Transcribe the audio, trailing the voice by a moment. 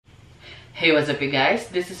Hey, what's up you guys?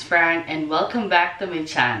 This is Frank and welcome back to my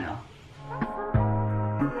channel.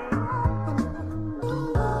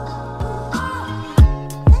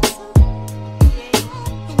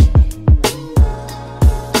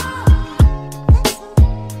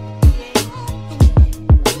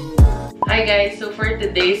 Hi guys! So for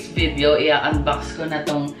today's video, i-unbox ko na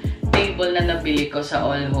tong table na nabili ko sa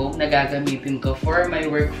All Home na gagamitin ko for my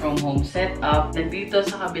work from home setup. Nandito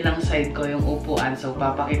sa kabilang side ko yung upuan. So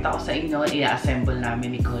papakita ko sa inyo, i-assemble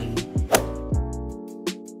namin ni Coin.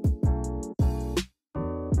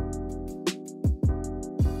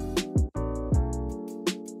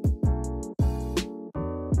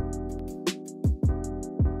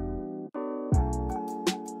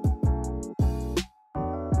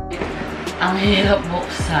 Ang hirap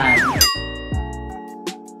buksan.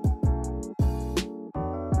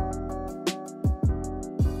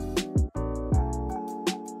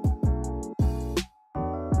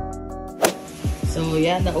 So,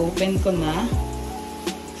 yan, na-open ko na.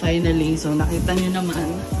 Finally. So, nakita nyo naman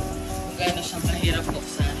kung gaano siyang kahirap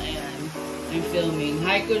buksan. Ayan. I'm filming.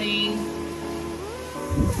 Hi, Kuning!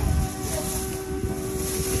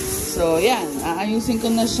 So, yan. Aayusin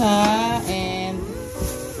ko na siya. And,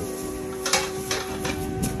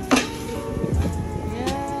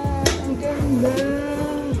 yan. Ang ganda!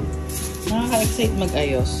 Nakaka-excite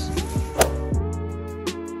mag-ayos.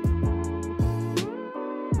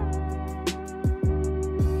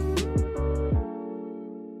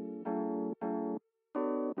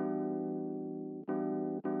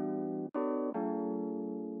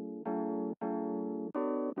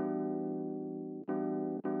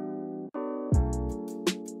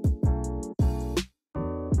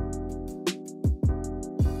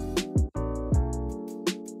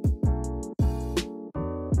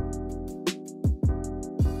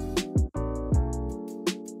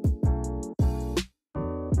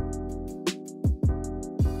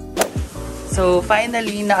 So,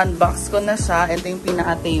 finally, na-unbox ko na siya. Ito yung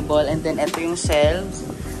pinaka-table. And then, ito yung shelves.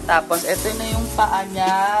 Tapos, ito na yung paa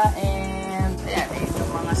niya. And, ayan, ito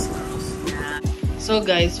yung mga screws niya. So,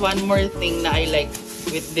 guys, one more thing na I like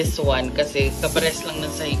with this one. Kasi, kapares lang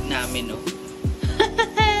ng sahig namin, oh.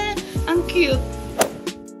 Ang cute!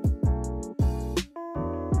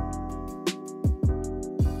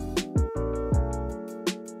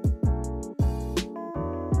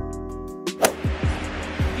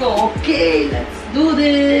 Okay, let's do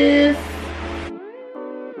this!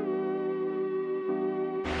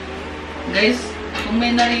 Guys, kung may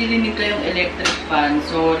naririnig kayong electric fan,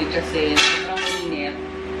 sorry kasi sobrang init.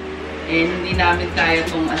 And hindi namin kaya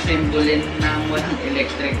itong assemblein ng walang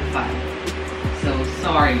electric fan. So,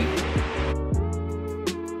 sorry.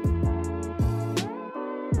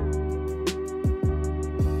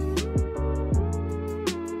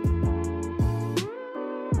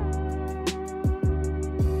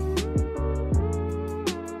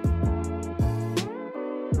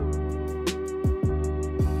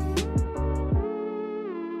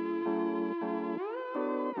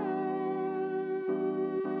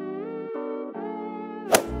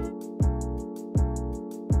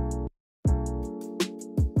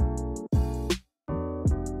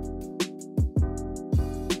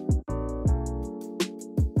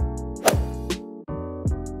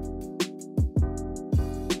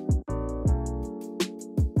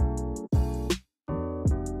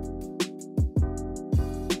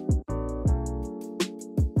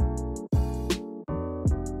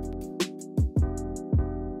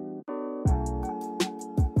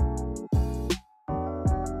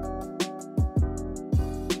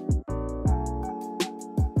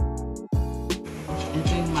 Ito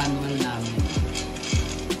yung manual namin.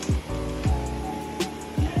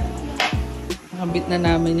 Nakabit na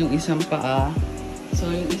namin yung isang paa. So,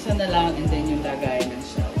 yung isa na lang and then yung lagay ng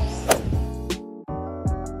shelves.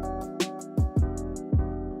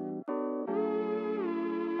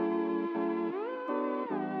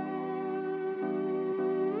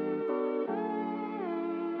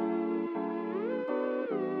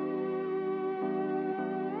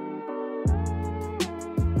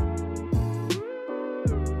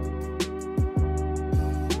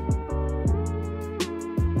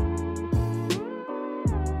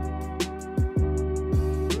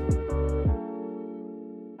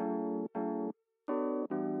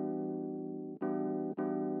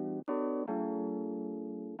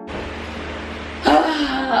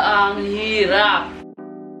 Ang hirap!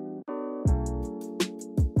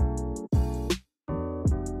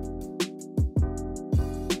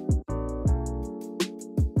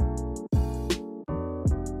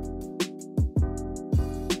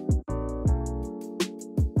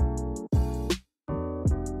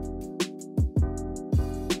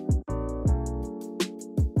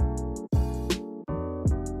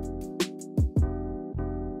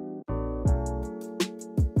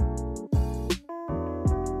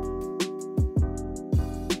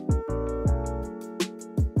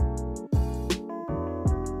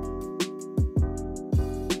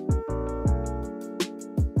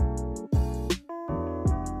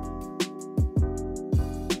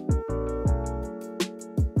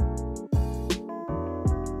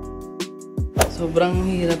 Sobrang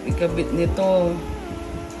hirap ikabit nito.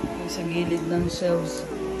 Sa gilid ng shelves.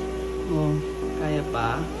 Oh, kaya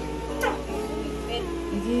pa?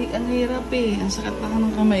 Hindi, ang hirap eh. Ang sakit na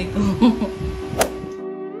ng kamay ko.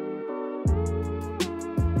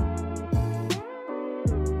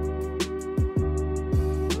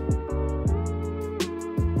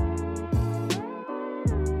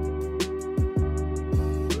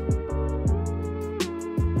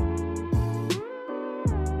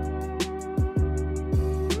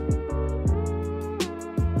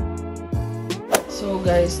 So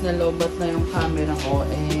guys, nalobat na yung camera ko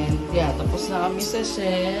and yeah, tapos na kami sa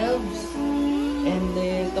shelves and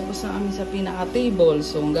then tapos na kami sa pinaka-table.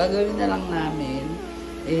 So ang gagawin na lang namin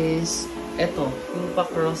is eto, yung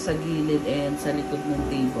pa-cross sa gilid and sa likod ng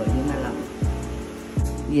table. Yun na lang.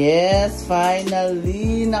 Yes,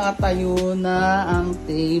 finally nakatayo na ang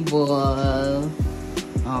table.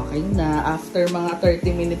 Okay na, after mga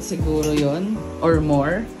 30 minutes siguro yon or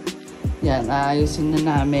more. Yan, ayusin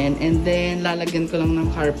na namin. And then, lalagyan ko lang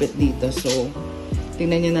ng carpet dito. So,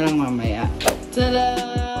 tingnan nyo na lang mamaya. Tada!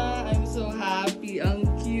 I'm so happy. Ang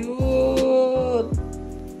cute!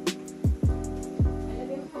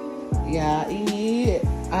 Yeah,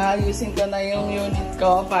 ayusin ko na yung unit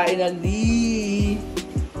ko. Finally!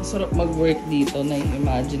 Masarap mag-work dito.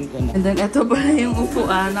 Na-imagine ko na. And then, ito ba yung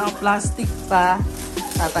upuan? Naka-plastic pa.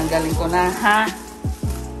 Tatanggalin ko na, ha?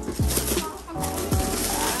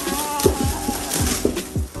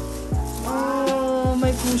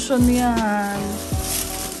 May cushion yan.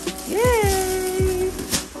 Yay!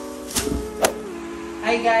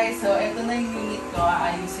 Hi guys! So, ito na yung unit ko.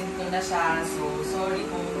 Ayusin ko na siya. So, sorry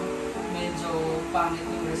kung medyo pangit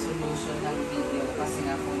yung resolution ng video kasi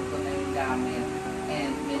nga phone ko na yung gamit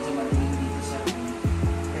and medyo madilim dito siya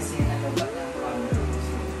kasi nalobat ng camera.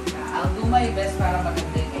 So, I'll do my best para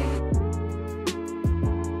maganda yung edit.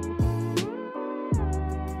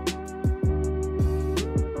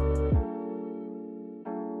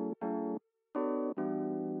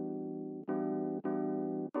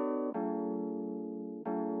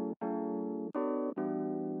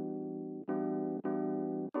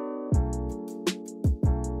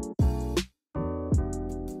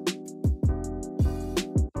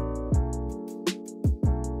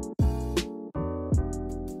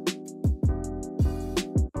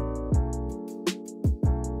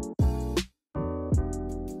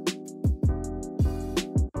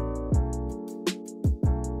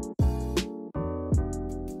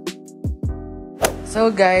 So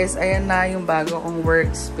guys, ayan na yung bago kong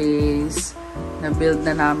workspace. Na-build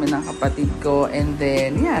na namin ng kapatid ko. And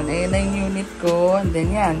then, yan. Ayan na yung unit ko. And then,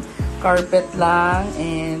 yan. Carpet lang.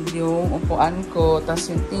 And yung upuan ko. Tapos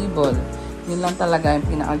yung table. Yun lang talaga yung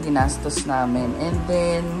pinaka-ginastos namin. And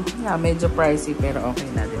then, yeah, medyo pricey. Pero okay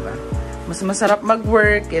na, diba? Mas masarap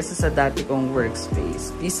mag-work kesa sa dati kong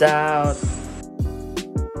workspace. Peace out!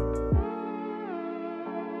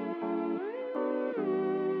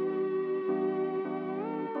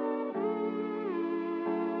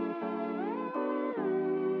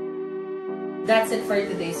 That's it for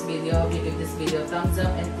today's video. Give this video a thumbs up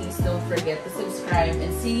and please don't forget to subscribe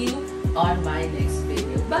and see you on my next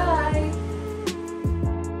video. Bye!